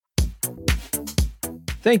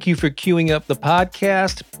Thank you for queuing up the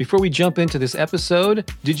podcast. Before we jump into this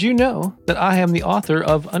episode, did you know that I am the author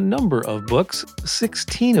of a number of books,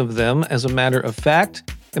 16 of them as a matter of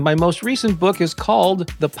fact, and my most recent book is called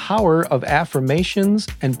The Power of Affirmations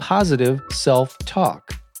and Positive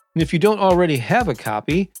Self-Talk. And if you don't already have a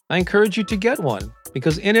copy, I encourage you to get one,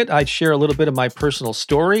 because in it I share a little bit of my personal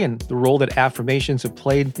story and the role that affirmations have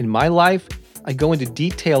played in my life. I go into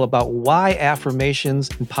detail about why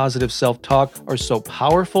affirmations and positive self-talk are so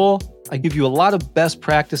powerful. I give you a lot of best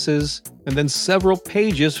practices and then several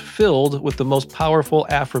pages filled with the most powerful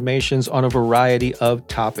affirmations on a variety of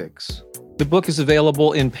topics. The book is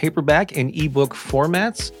available in paperback and ebook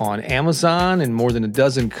formats on Amazon in more than a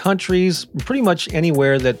dozen countries, pretty much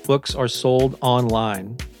anywhere that books are sold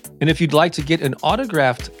online. And if you'd like to get an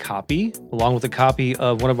autographed copy, along with a copy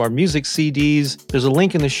of one of our music CDs, there's a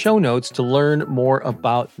link in the show notes to learn more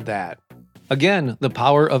about that. Again, The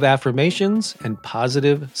Power of Affirmations and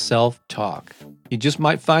Positive Self-Talk. You just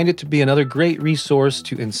might find it to be another great resource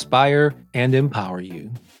to inspire and empower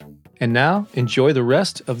you. And now, enjoy the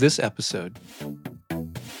rest of this episode.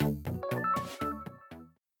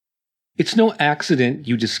 It's no accident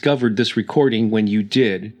you discovered this recording when you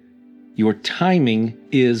did. Your timing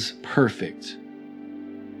is perfect.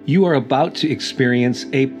 You are about to experience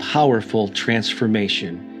a powerful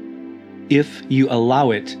transformation if you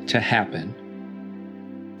allow it to happen.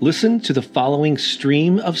 Listen to the following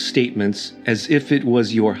stream of statements as if it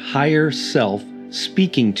was your higher self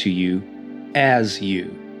speaking to you as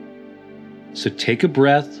you. So take a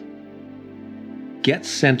breath, get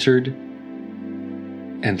centered,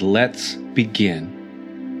 and let's begin.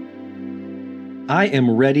 I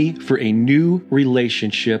am ready for a new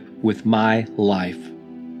relationship with my life.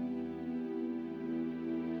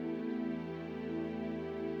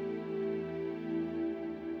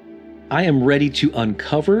 I am ready to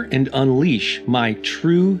uncover and unleash my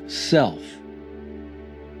true self.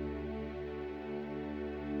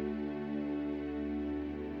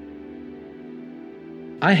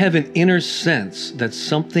 I have an inner sense that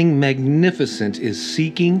something magnificent is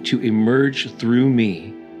seeking to emerge through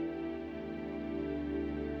me.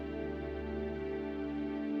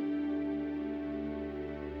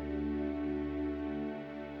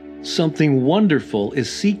 Something wonderful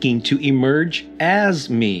is seeking to emerge as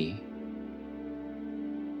me.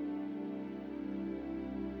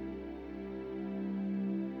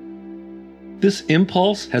 This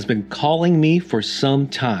impulse has been calling me for some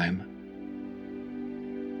time.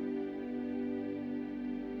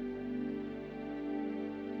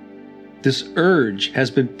 This urge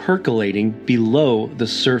has been percolating below the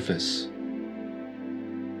surface.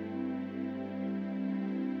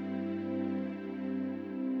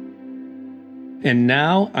 And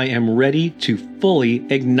now I am ready to fully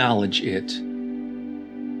acknowledge it.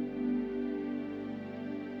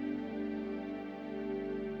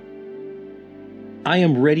 I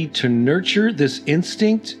am ready to nurture this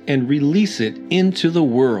instinct and release it into the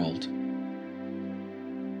world.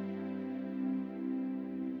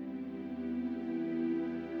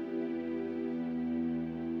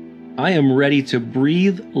 I am ready to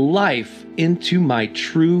breathe life into my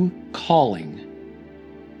true calling.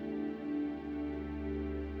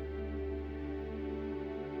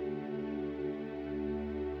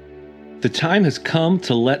 The time has come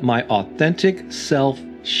to let my authentic self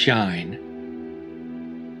shine.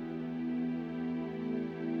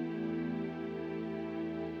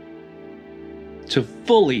 To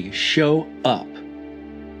fully show up.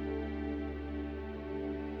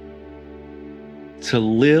 To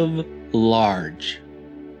live large.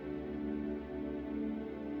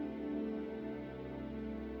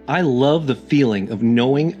 I love the feeling of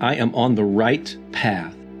knowing I am on the right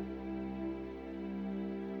path.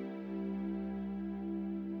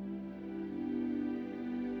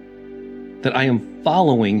 That I am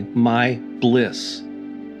following my bliss.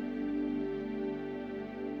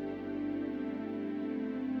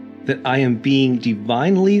 That I am being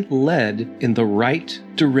divinely led in the right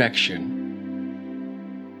direction.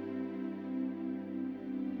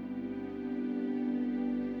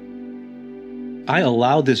 I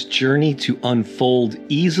allow this journey to unfold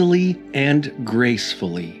easily and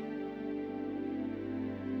gracefully.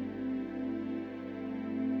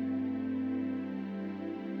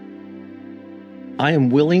 I am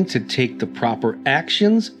willing to take the proper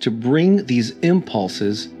actions to bring these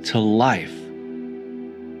impulses to life.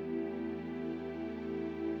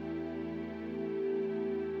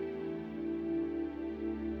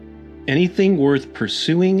 Anything worth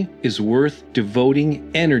pursuing is worth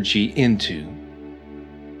devoting energy into.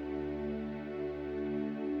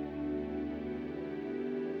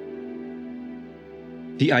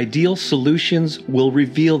 The ideal solutions will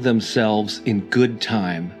reveal themselves in good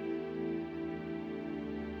time.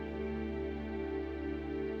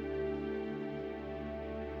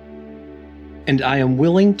 And I am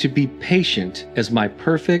willing to be patient as my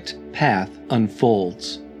perfect path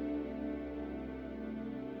unfolds.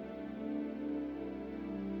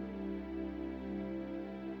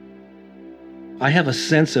 I have a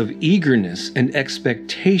sense of eagerness and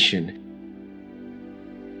expectation.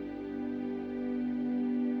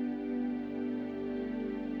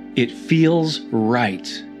 It feels right.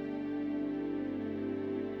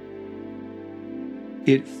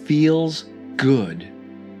 It feels good.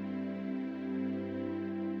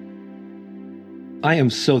 I am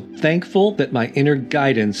so thankful that my inner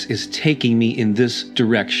guidance is taking me in this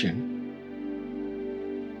direction.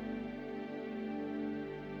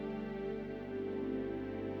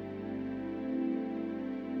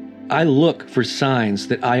 I look for signs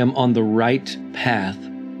that I am on the right path.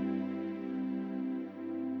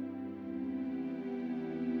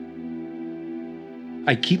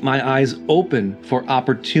 I keep my eyes open for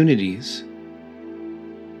opportunities.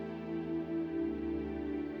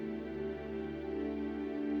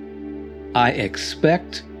 I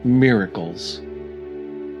expect miracles.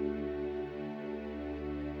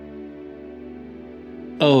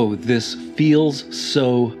 Oh, this feels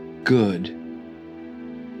so good.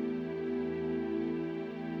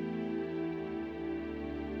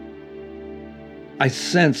 I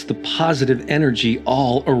sense the positive energy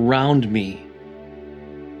all around me.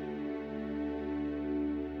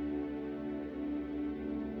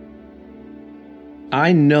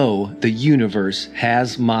 I know the universe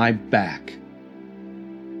has my back.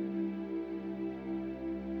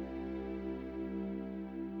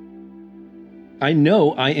 I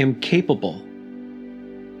know I am capable.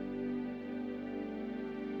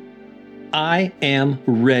 I am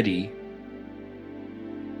ready.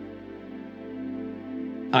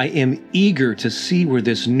 I am eager to see where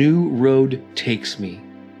this new road takes me.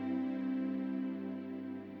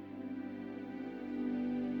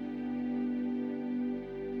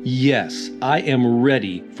 Yes, I am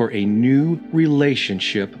ready for a new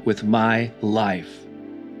relationship with my life.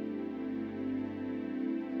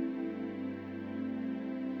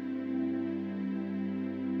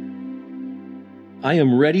 I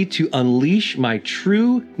am ready to unleash my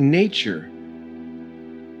true nature.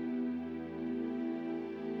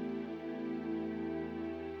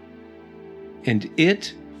 And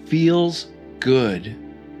it feels good.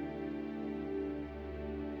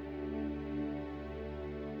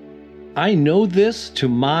 I know this to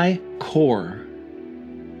my core.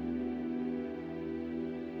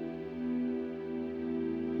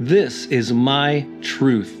 This is my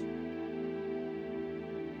truth.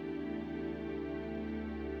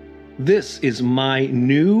 This is my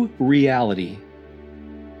new reality.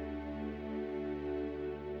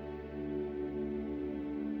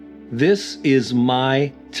 This is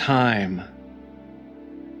my time.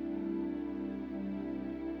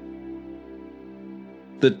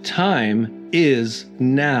 The time is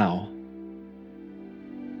now.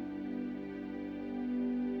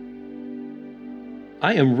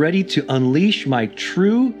 I am ready to unleash my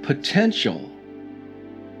true potential.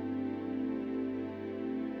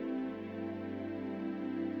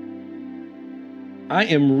 I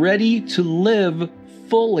am ready to live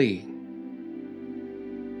fully.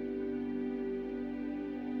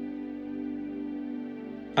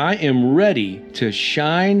 I am ready to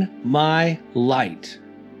shine my light.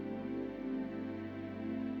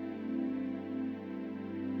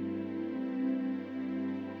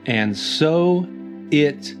 And so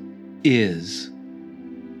it is.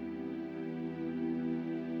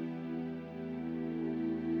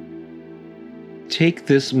 Take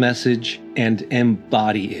this message and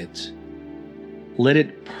embody it. Let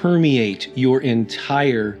it permeate your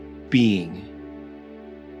entire being.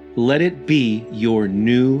 Let it be your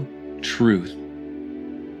new truth.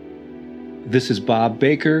 This is Bob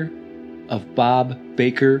Baker of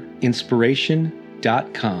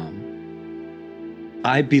bobbakerinspiration.com.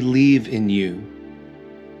 I believe in you.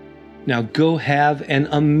 Now go have an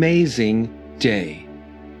amazing day.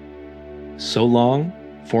 So long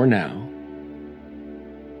for now.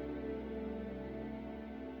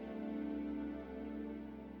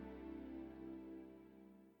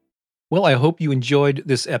 Well, I hope you enjoyed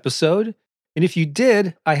this episode. And if you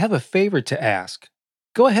did, I have a favor to ask.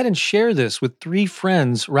 Go ahead and share this with 3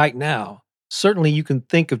 friends right now. Certainly, you can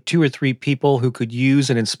think of 2 or 3 people who could use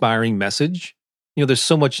an inspiring message. There's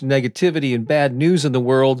so much negativity and bad news in the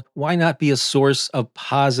world. Why not be a source of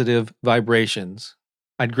positive vibrations?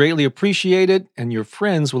 I'd greatly appreciate it, and your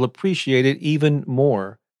friends will appreciate it even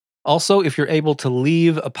more. Also, if you're able to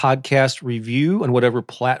leave a podcast review on whatever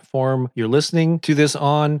platform you're listening to this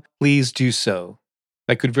on, please do so.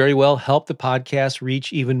 That could very well help the podcast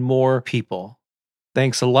reach even more people.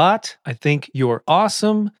 Thanks a lot. I think you're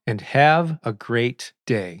awesome and have a great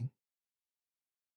day.